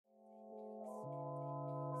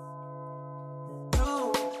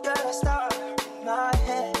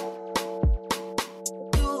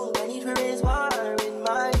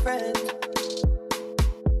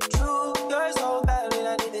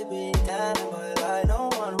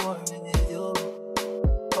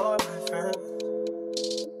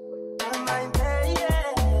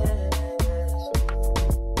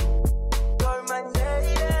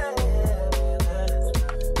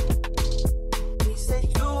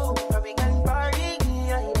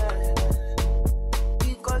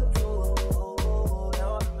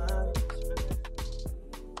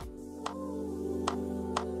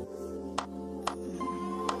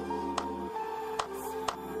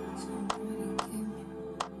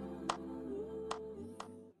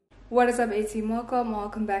What is up, AT?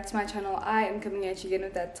 Welcome back to my channel. I am coming at you again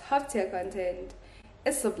with that top tier content.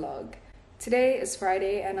 It's the vlog. Today is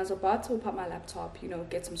Friday and I was about to open up my laptop,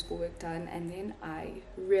 get some schoolwork done, and then I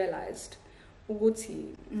realized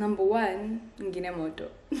Uguti, number one, nginemoto.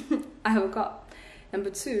 I have a car. Number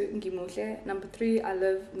two, ngimuhle. Number three, I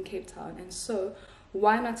live in Cape Town, and so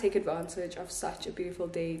why not take advantage of such a beautiful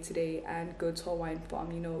day today and go to a wine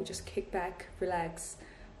farm, just kick back, relax,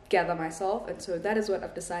 gather myself. And so that is what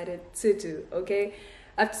I've decided to do. Okay,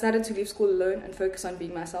 I've decided to leave school alone and focus on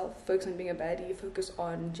being myself, focus on being a baddie, focus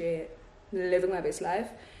on living my best life,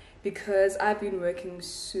 because I've been working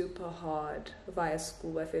super hard via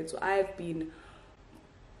school method. So I've been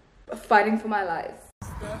fighting for my life.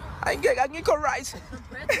 I need to rise.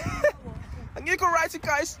 I need to rise,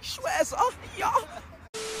 guys. Yeah.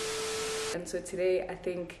 And so today I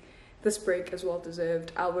think this break is well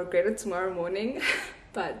deserved. I'll regret it tomorrow morning,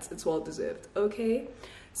 but it's well deserved. Okay,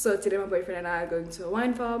 so today my boyfriend and I are going to a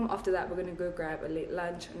wine farm. After that, we're gonna go grab a late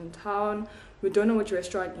lunch in town. We don't know which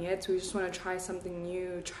restaurant yet, so we just want to try something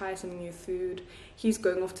new, try some new food. He's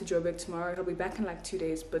going off to Joburg tomorrow. He'll be back in like 2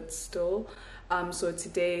 days, but still. So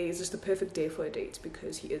today is just the perfect day for a date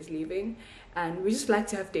because he is leaving, and we just like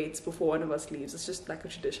to have dates before one of us leaves. It's just like a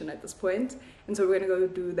tradition at this point, and so we're gonna go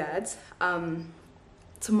do that.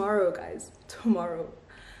 Tomorrow, guys, tomorrow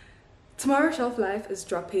Shelf Life is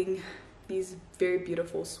dropping these very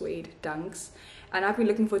beautiful suede dunks, and I've been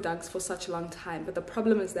looking for dunks for such a long time, but the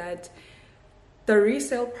problem is that the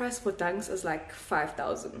resale price for dunks is like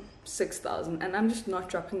 5,000, 6,000, and I'm just not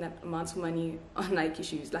dropping that amount of money on Nike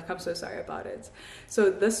shoes. Like, I'm so sorry about it.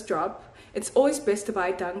 So this drop, it's always best to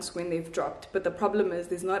buy dunks when they've dropped, but the problem is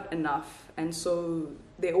there's not enough, and so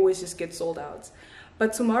they always just get sold out.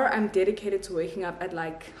 But tomorrow I'm dedicated to waking up at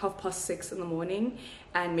like 6:30 in the morning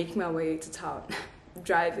and making my way to town,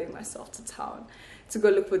 driving myself to town to go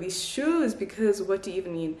look for these shoes, because what do you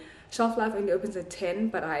even mean? Shelf Life only opens at 10,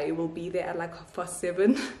 but I will be there at like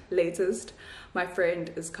 7:30 latest. My friend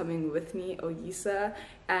is coming with me, Oyisa,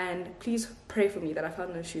 and please pray for me that I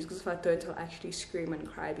found those shoes, because if I don't, I'll actually scream and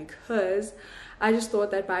cry, because I just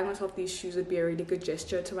thought that buying myself these shoes would be a really good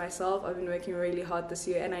gesture to myself. I've been working really hard this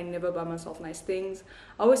year and I never buy myself nice things.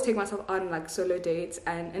 I always take myself on like solo dates,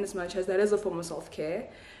 and in as much as that is a form of self-care,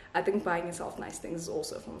 I think buying yourself nice things is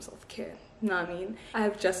also a form of self-care. You know what I mean? I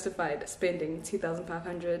have justified spending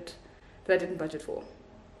 2,500 that I didn't budget for.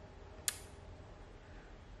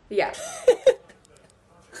 Yeah.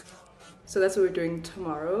 So that's what we're doing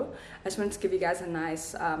tomorrow. I just wanted to give you guys a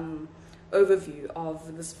nice overview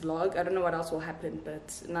of this vlog. I don't know what else will happen,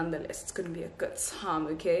 but nonetheless, it's gonna be a good time,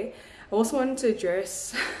 okay? I also wanted to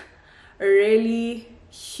address a really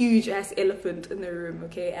huge ass elephant in the room,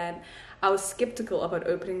 okay? And I was skeptical about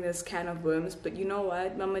opening this can of worms, but you know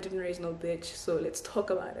what? Mama didn't raise no bitch, so let's talk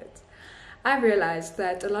about it. I realized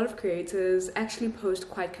that a lot of creators actually post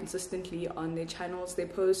quite consistently on their channels. They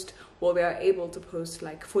post, well, they are able to post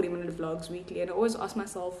like 40-minute vlogs weekly, and I always ask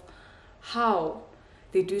myself how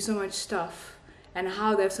they do so much stuff and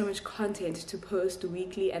how they have so much content to post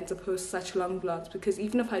weekly and to post such long vlogs, because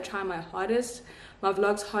even if I try my hardest, my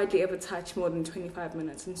vlogs hardly ever touch more than 25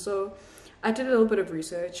 minutes. And so I did a little bit of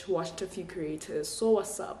research, watched a few creators, saw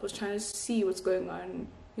what's up, was trying to see what's going on,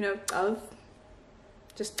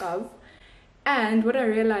 just of. And what I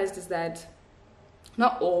realized is that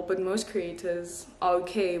not all, but most creators are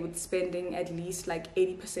okay with spending at least like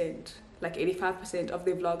 80%, like 85% of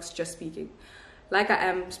their vlogs just speaking. Like I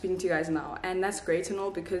am speaking to you guys now, and that's great and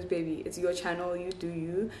all, because baby, it's your channel, you do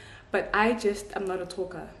you. But I'm not a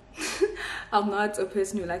talker. I'm not a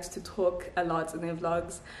person who likes to talk a lot in their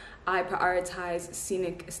vlogs. I prioritize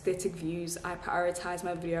scenic aesthetic views, I prioritize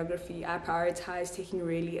my videography, I prioritize taking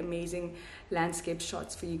really amazing landscape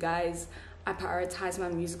shots for you guys, I prioritize my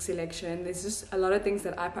music selection. There's just a lot of things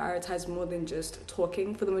that I prioritize more than just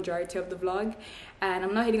talking for the majority of the vlog. And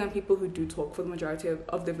I'm not hating on people who do talk for the majority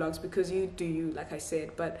of the vlogs, because you do you, like I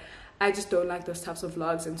said, but I just don't like those types of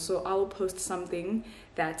vlogs, and so I will post something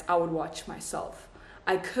that I would watch myself.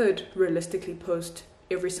 I could realistically post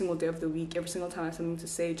every single day of the week, every single time I have something to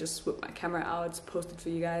say, just whip my camera out, post it for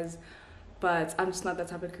you guys, but I'm just not that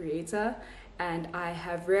type of creator. And I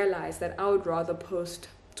have realized that I would rather post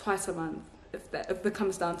twice a month, if it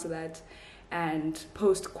comes down to that, and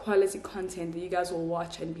post quality content that you guys will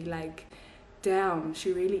watch and be like, damn,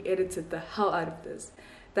 she really edited the hell out of this.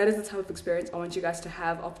 That is the type of experience I want you guys to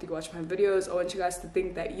have after you watch my videos. I want you guys to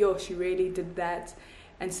think that, yo, she really did that,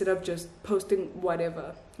 instead of just posting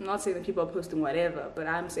whatever. I'm not saying that people are posting whatever, but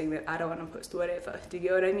I'm saying that I don't want to post whatever. Do you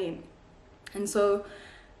get what I mean? And so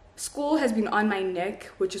School has been on my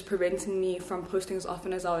neck, which is preventing me from posting as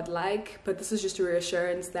often as I would like, but this is just a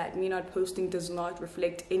reassurance that me not posting does not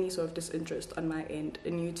reflect any sort of disinterest on my end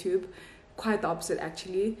in YouTube. Quite the opposite,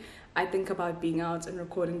 actually. I think about being out and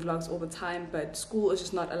recording vlogs all the time, but school is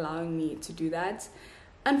just not allowing me to do that.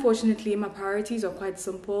 Unfortunately, my priorities are quite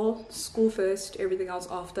simple. School first, everything else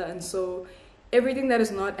after, and so everything that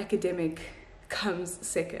is not academic comes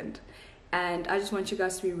second. And I just want you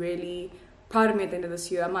guys to be really proud of me at the end of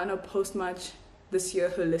this year. I might not post much this year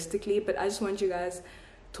holistically, but I just want you guys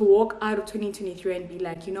to walk out of 2023 and be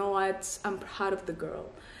like, you know what, I'm proud of the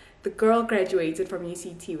girl. The girl graduated from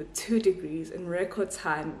UCT with 2 degrees in record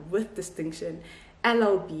time with distinction,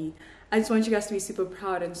 LLB. I just want you guys to be super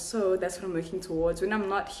proud, and so that's what I'm working towards. When I'm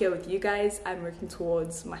not here with you guys, I'm working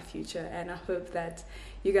towards my future, and I hope that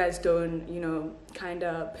you guys don't, you know, kind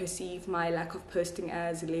of perceive my lack of posting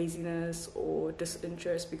as laziness or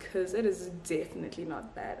disinterest, because it is definitely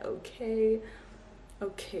not that, okay?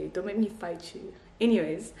 Okay, don't make me fight you.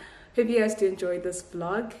 Anyways, hope you guys do enjoy this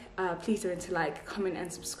vlog. Please don't forget to like, comment,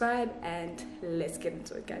 and subscribe, and let's get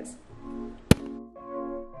into it, guys.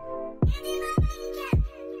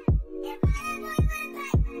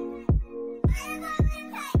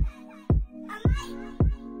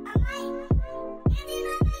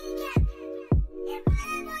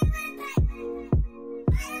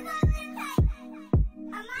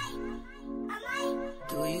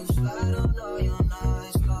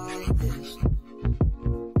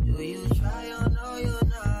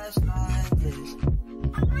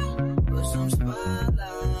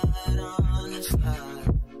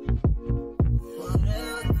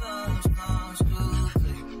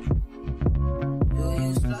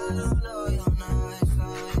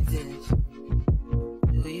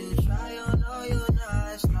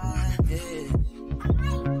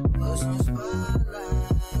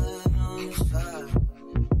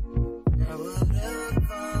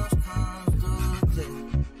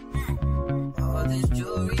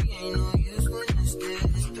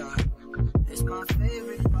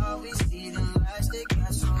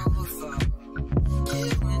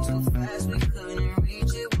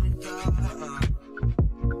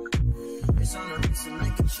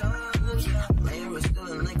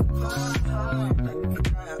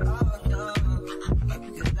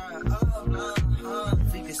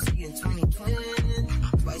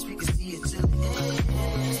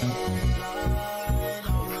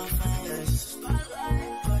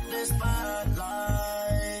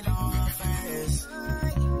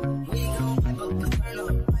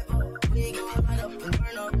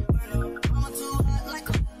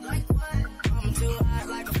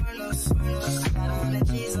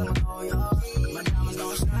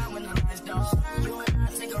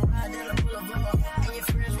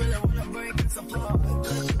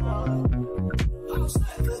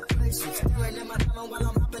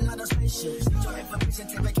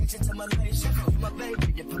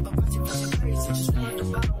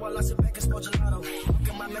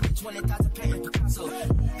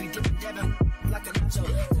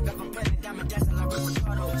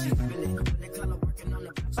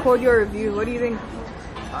 Record your review. What do you think?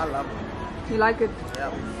 I love it. You like it?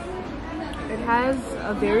 Yeah. It has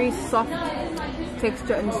a very soft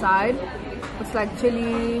texture inside. It's like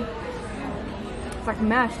chili. It's like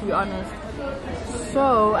mashed, to be honest.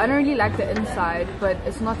 So I don't really like the inside, but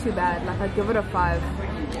it's not too bad. Like, I'd give it a 5.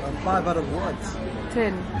 5 out of what?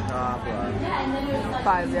 10. Bro.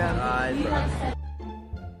 5, yeah. Bro.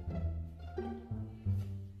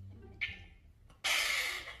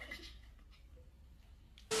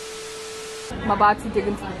 I'm about to dig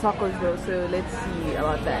into the tacos though, so let's see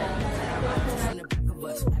about that.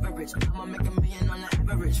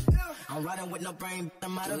 I'm riding with no brain,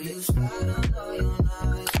 I'm out of it.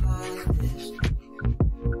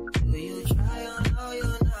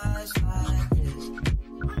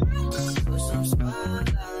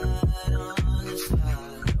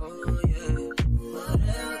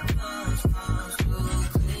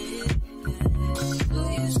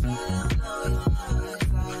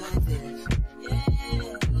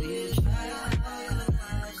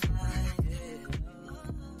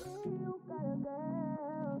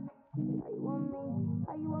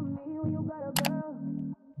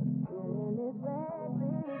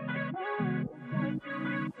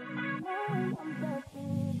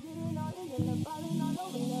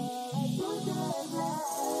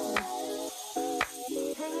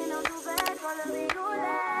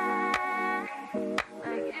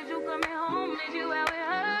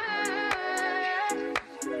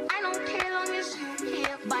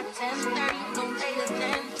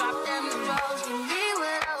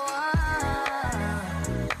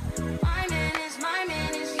 My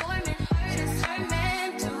man is yours.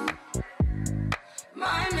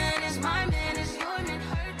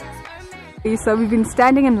 So we've been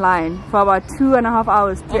standing in line for about 2.5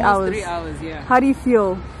 hours, 3 hours. 3 hours, yeah. How do you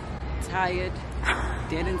feel? Tired,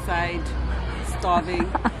 dead inside,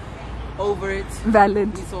 starving, over it.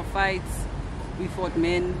 Valid. We saw fights, we fought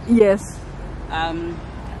men. Yes.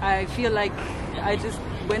 I feel like I just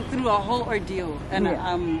went through a whole ordeal, and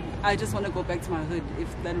I just want to go back to my hood.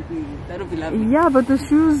 If that'll be lovely. Yeah, but the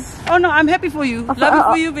shoes. Oh no, I'm happy for you. Love it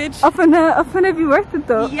for you, bitch. Often have you worth it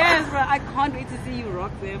though? Yes, bro. I can't wait to see you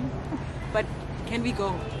rock them. But can we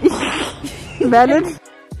go? Valid.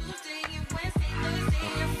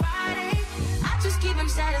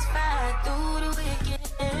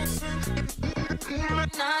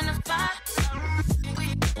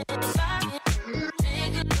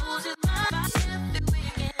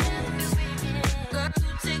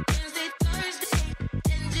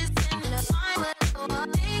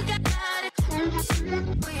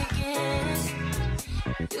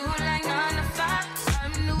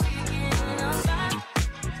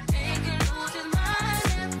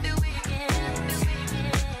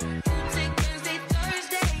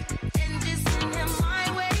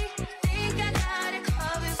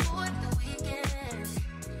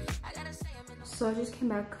 So I just came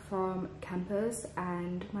back from campus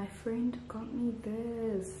and my friend got me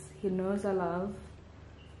this. He knows I love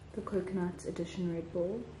the coconut edition Red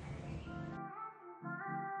Bull.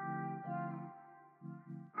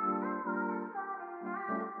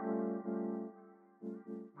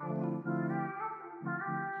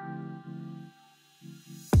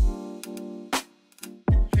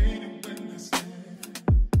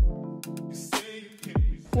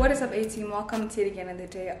 What is up, A-Team? Welcome to it again on the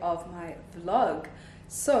day of my vlog.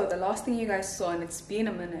 So the last thing you guys saw, and it's been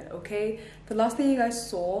a minute, okay? The last thing you guys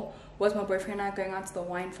saw was my boyfriend and I going out to the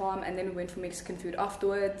wine farm, and then we went for Mexican food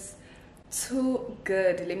afterwards. Too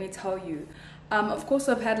good, let me tell you. Of course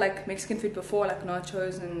I've had like Mexican food before, like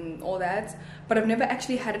nachos and all that, but I've never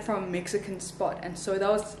actually had it from a Mexican spot, and so that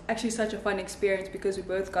was actually such a fun experience because we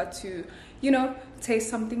both got to, you know, taste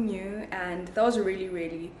something new, and that was a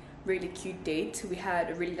really cute date. We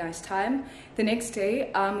had a really nice time. The next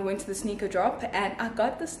day we went to the sneaker drop and I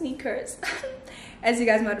got the sneakers. As you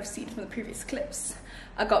guys might have seen from the previous clips,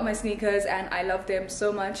 I got my sneakers and I love them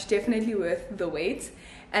so much. Definitely worth the wait.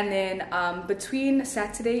 And then between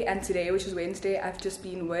Saturday and today, which is Wednesday, I've just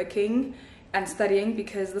been working and studying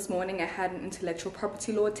because this morning I had an intellectual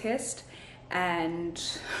property law test, and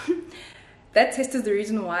that test is the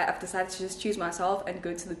reason why I've decided to just choose myself and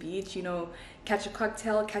go to the beach, you know, catch a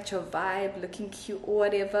cocktail, catch a vibe, looking cute or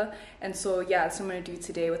whatever. And so yeah, that's what I'm gonna do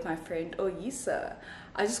today with my friend Oyisa.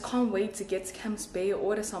 I just can't wait to get to Camps Bay,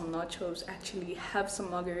 order some nachos, actually have some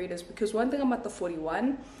margaritas, because one thing about the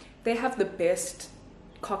 41, they have the best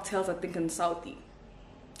cocktails I think in Southie.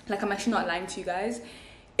 Like, I'm actually not lying to you guys.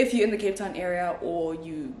 If you're in the Cape Town area or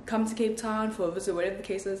you come to Cape Town for a visit, whatever the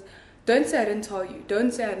case is, don't say I didn't tell you.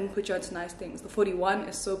 Don't say I didn't put you onto nice things. The 41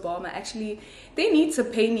 is so bomb. They need to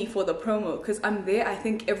pay me for the promo because I'm there, I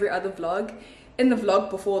think, every other vlog. In the vlog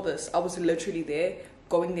before this, I was literally there,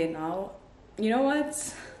 going there now. You know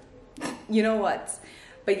what? You know what?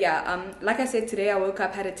 But yeah, like I said, today I woke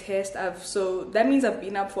up, had a test. So that means I've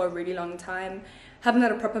been up for a really long time. Haven't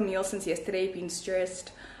had a proper meal since yesterday, been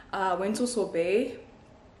stressed. Went to sorbet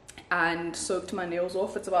and soaked my nails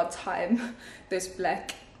off. It's about time those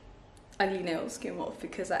black ugly nails came off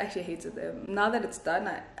because I actually hated them. Now that it's done,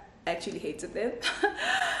 I actually hated them.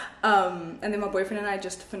 And then my boyfriend and I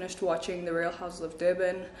just finished watching The Real Houses of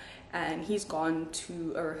Durban, and he's gone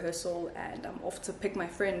to a rehearsal, and I'm off to pick my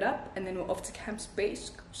friend up, and then we're off to Camps Bay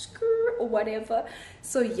or whatever.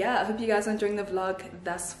 So yeah, I hope you guys are enjoying the vlog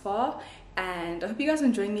thus far, and I hope you guys are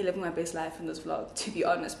enjoying me living my best life in this vlog, to be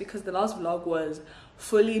honest, because the last vlog was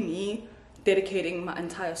fully me dedicating my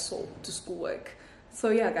entire soul to schoolwork. So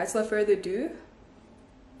yeah, guys, without further ado,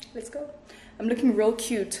 let's go. I'm looking real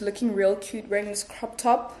cute wearing this crop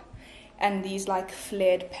top and these like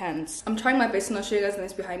flared pants. I'm trying my best to not show you guys the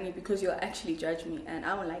mess behind me because you'll actually judge me and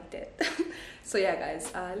I don't like that. So yeah,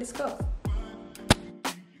 guys, let's go.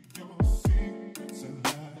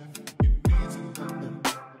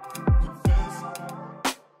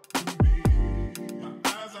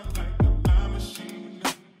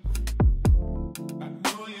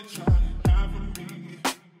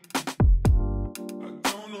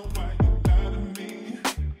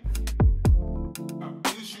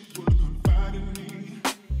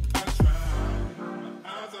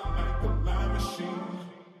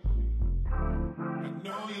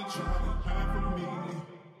 Trying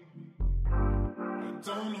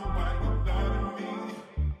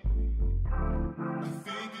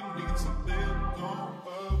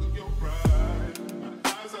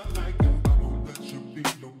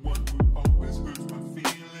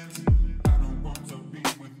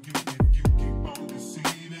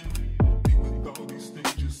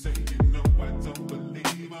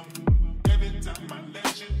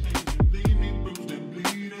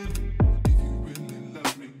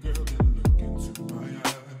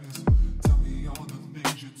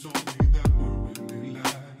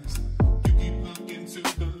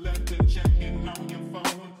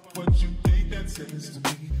things to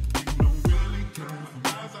me. You don't really care for me.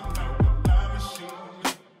 Eyes are like a lie machine.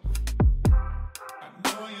 I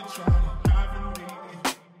know you're trying to hide from me.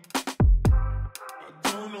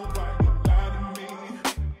 I don't know why you lie to me.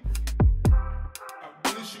 I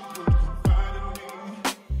wish you would confide in me.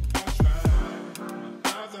 I tried. My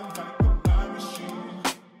eyes are like a lie machine.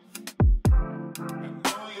 I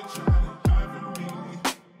know you're trying to hide from me.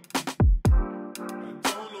 I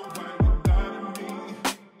don't know why you lie to me.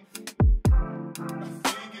 I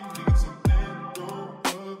think you need something to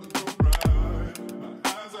go right. My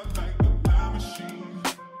eyes are like a lie machine.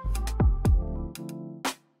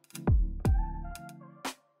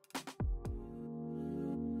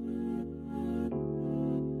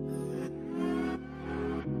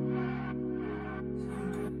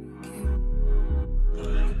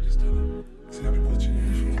 See how people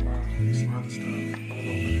change your mind, smile and stuff. All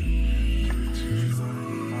over it. Give it to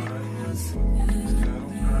you, alright. Is that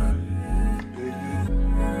alright, baby?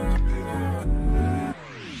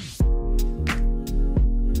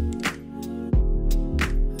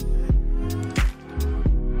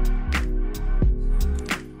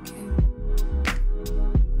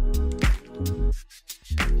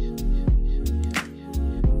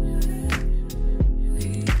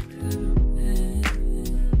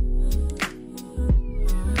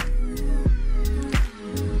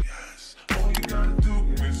 Yes, all you gotta do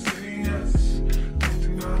is say yes. Don't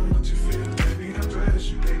deny what you feel, baby. Undress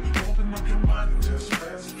you, baby. Open up your mind and just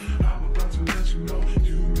rest. I'm about to let you know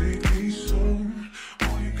you make me so.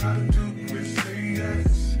 All you gotta do is say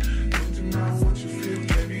yes. Don't deny what you feel,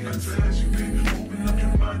 baby. Undress you, baby. Open up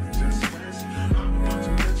your mind and just rest. I'm about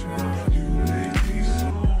to let you know you make me so. You make me so.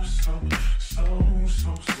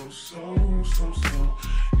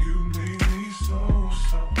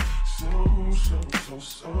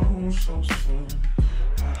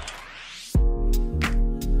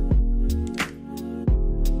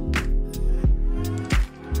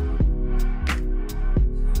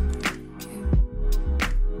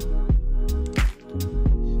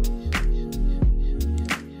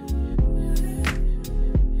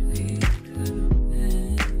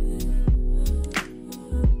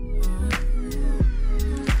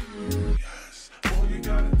 Yes, all you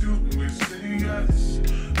gotta do is say yes.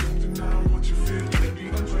 Don't deny what you feel, baby.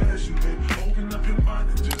 Undress you, baby. Open up your mind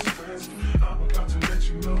and just rest. I'm about to let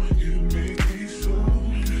you know you make me so.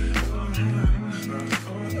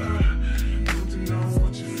 Don't deny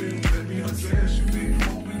what you feel, baby. Undress you, baby.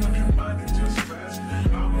 Open up your mind and just rest.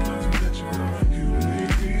 I'm about to let you know you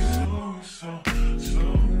make me so.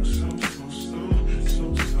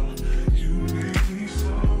 You make me so.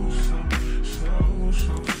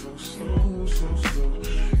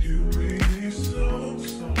 You make me so.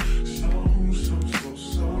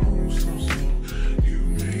 You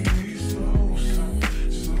make me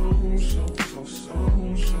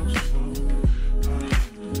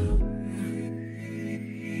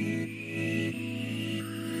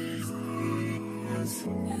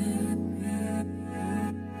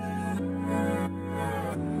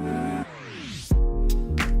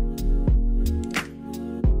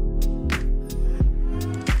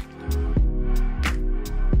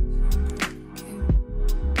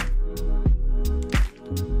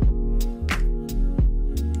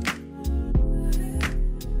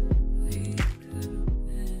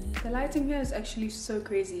The lighting here is actually so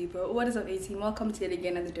crazy, but what is up 18? Welcome to yet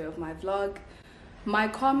again another day of my vlog. My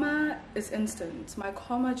karma is instant. My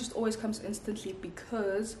karma just always comes instantly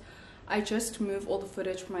because I just moved all the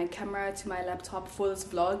footage from my camera to my laptop for this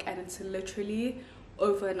vlog, and it's literally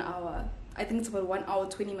over an hour. I think it's about 1 hour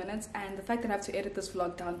 20 minutes, and the fact that I have to edit this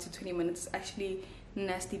vlog down to 20 minutes is actually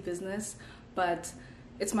nasty business, but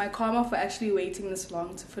it's my karma for actually waiting this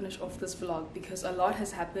long to finish off this vlog because a lot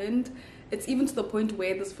has happened. It's even to the point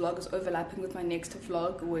where this vlog is overlapping with my next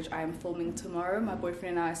vlog, which I am filming tomorrow. My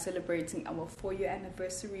boyfriend and I are celebrating our 4-year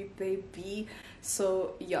anniversary, baby.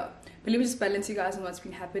 So yeah, but let me just balance you guys on what's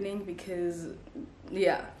been happening because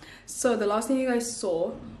yeah. So the last thing you guys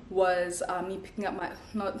saw was me picking up my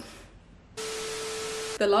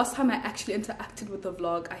the last time I actually interacted with the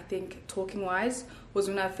vlog, I think talking wise, was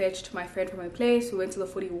when I fetched my friend from my place. We went to the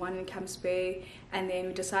 41 in Camps Bay, and then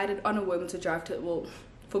we decided on a whim to drive to, well,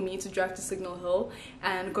 for me to drive to Signal Hill,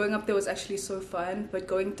 and going up there was actually so fun, but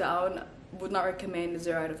going down would not recommend.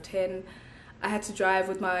 0 out of 10. I had to drive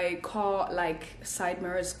with my car like side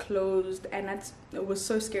mirrors closed, and it was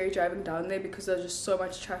so scary driving down there because there was just so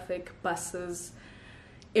much traffic, buses,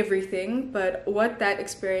 everything. But what that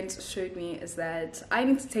experience showed me is that I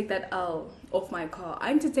need to take that L off my car.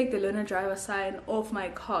 I need to take the learner driver sign off my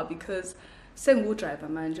car because Sengu driver,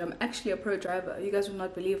 man, I'm actually a pro driver. You guys will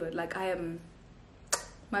not believe it. Like, I am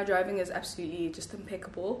My driving is absolutely just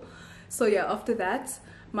impeccable. So yeah, after that,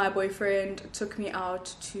 my boyfriend took me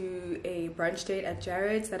out to a brunch date at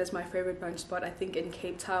Jared's. That is my favorite brunch spot, I think, in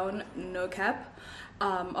Cape Town, no cap.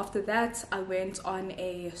 After that, I went on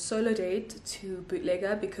a solo date to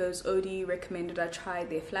Bootlegger because Odie recommended I try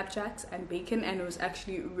their flapjacks and bacon, and it was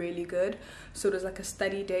actually really good. So it was like a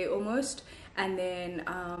study day almost. And then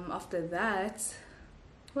after that,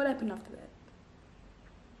 what happened after that?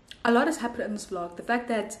 A lot has happened in this vlog. The fact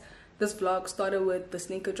that this vlog started with the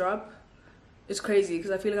sneaker drop is crazy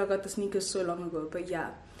because I feel like I got the sneakers so long ago. But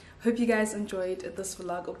yeah, hope you guys enjoyed this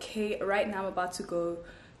vlog. Okay, right now I'm about to go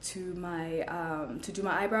to my to do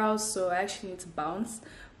my eyebrows, so I actually need to bounce.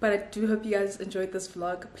 But I do hope you guys enjoyed this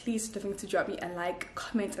vlog. Please don't forget to drop me a like,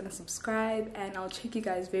 comment, and a subscribe, and I'll check you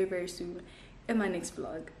guys very, very soon in my next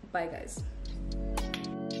vlog. Bye guys.